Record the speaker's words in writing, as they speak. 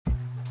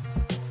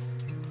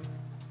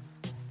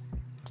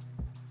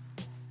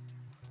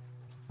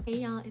Hey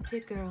y'all, it's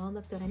your girl,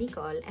 Dr.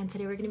 Nicole, and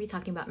today we're going to be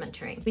talking about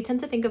mentoring. We tend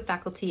to think of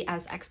faculty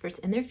as experts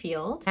in their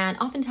field, and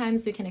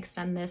oftentimes we can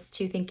extend this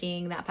to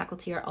thinking that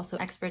faculty are also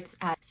experts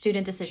at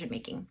student decision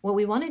making. What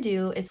we want to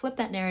do is flip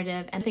that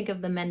narrative and think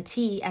of the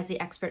mentee as the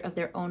expert of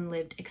their own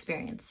lived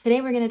experience. Today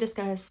we're going to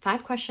discuss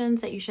 5 questions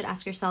that you should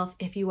ask yourself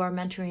if you are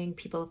mentoring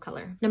people of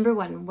color. Number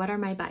 1, what are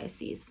my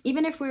biases?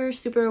 Even if we're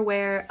super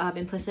aware of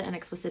implicit and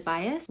explicit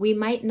bias, we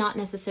might not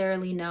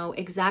necessarily know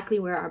exactly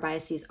where our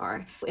biases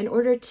are. In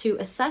order to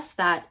assess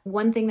that,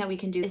 one thing that we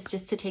can do is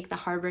just to take the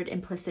Harvard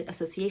Implicit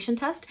Association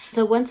Test.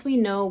 So once we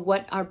know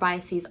what our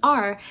biases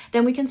are,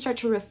 then we can start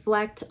to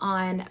reflect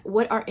on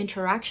what our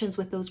interactions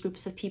with those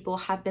groups of people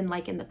have been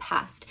like in the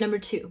past. Number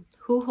 2,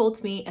 who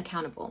holds me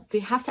accountable?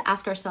 We have to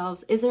ask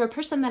ourselves, is there a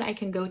person that I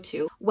can go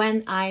to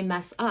when I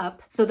mess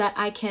up so that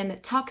I can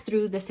talk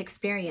through this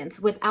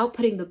experience without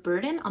putting the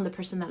burden on the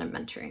person that I'm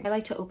mentoring? I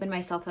like to open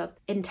myself up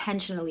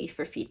intentionally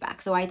for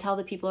feedback. So I tell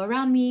the people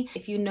around me,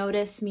 if you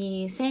notice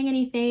me saying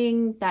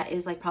anything that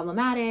is like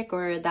problematic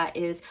or that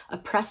is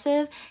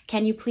oppressive,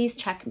 can you please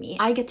check me?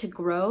 I get to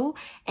grow,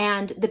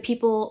 and the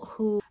people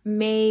who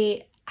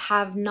may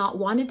have not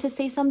wanted to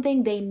say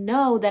something, they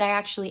know that I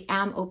actually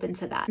am open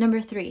to that. Number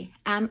 3,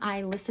 am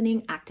I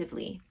listening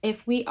actively?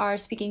 If we are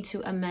speaking to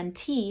a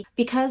mentee,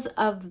 because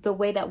of the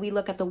way that we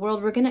look at the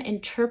world, we're going to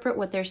interpret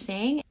what they're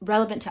saying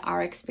relevant to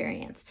our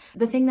experience.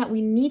 The thing that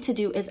we need to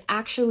do is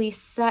actually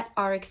set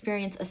our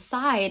experience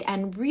aside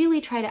and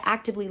really try to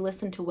actively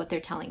listen to what they're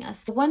telling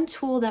us. One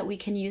tool that we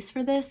can use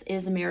for this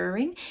is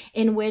mirroring,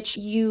 in which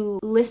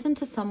you listen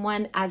to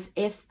someone as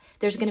if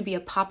there's going to be a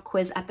pop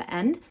quiz at the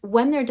end.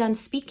 When they're done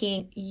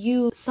speaking,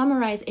 you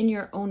summarize in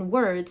your own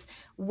words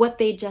what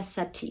they just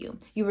said to you.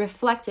 You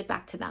reflect it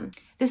back to them.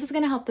 This is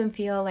going to help them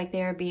feel like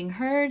they are being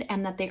heard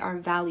and that they are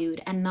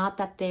valued, and not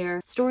that their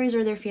stories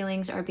or their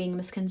feelings are being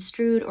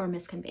misconstrued or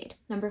misconveyed.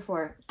 Number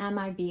 4, am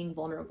I being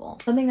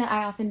vulnerable? Something that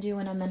I often do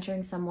when I'm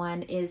mentoring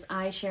someone is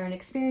I share an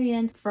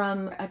experience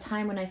from a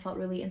time when I felt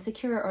really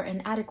insecure or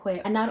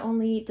inadequate. And not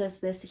only does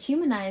this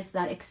humanize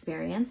that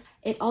experience,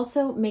 it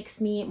also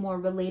makes me more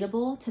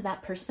relatable to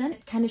that person.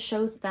 It kind of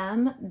shows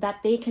them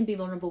that they can be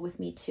vulnerable with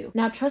me too.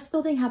 Now, trust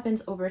building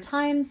happens over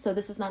time, so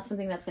this is not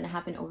something that's going to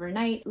happen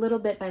overnight. Little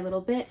bit by little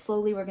bit,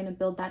 slowly we're going to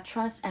build that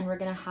trust, and we're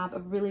going to have a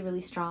really,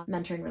 really strong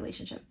mentoring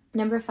relationship.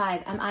 Number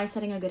 5, am I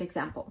setting a good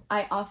example?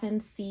 I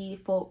often see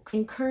folks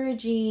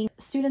encouraging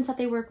students that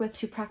they work with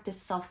to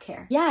practice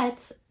self-care,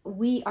 yet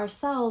we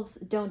ourselves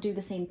don't do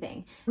the same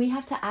thing. We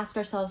have to ask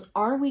ourselves,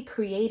 are we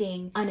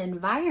creating an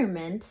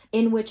environment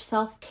in which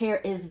self-care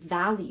is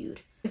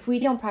valued? If we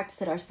don't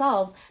practice it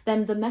ourselves,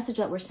 then the message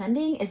that we're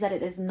sending is that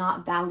it is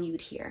not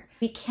valued here.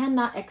 We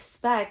cannot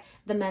expect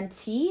the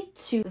mentee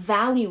to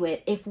value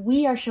it if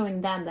we are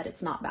showing them that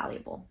it's not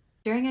valuable.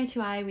 During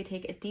I2I, we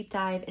take a deep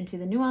dive into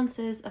the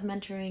nuances of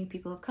mentoring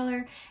people of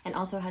color and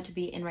also how to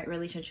be in right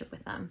relationship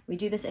with them. We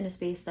do this in a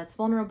space that's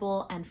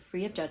vulnerable and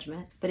free of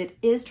judgment, but it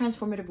is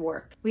transformative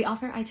work. We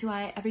offer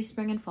I2I every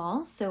spring and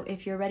fall, so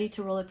if you're ready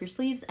to roll up your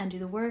sleeves and do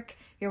the work,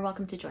 you're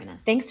welcome to join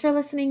us. Thanks for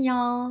listening,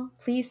 y'all.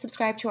 Please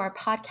subscribe to our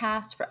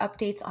podcast for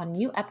updates on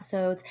new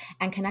episodes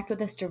and connect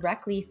with us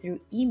directly through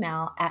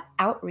email at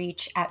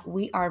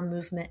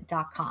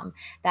outreach@wearemovement.com.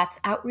 That's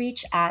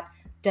outreach at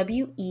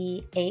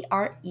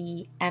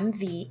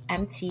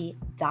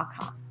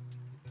WEAREMVMT.com.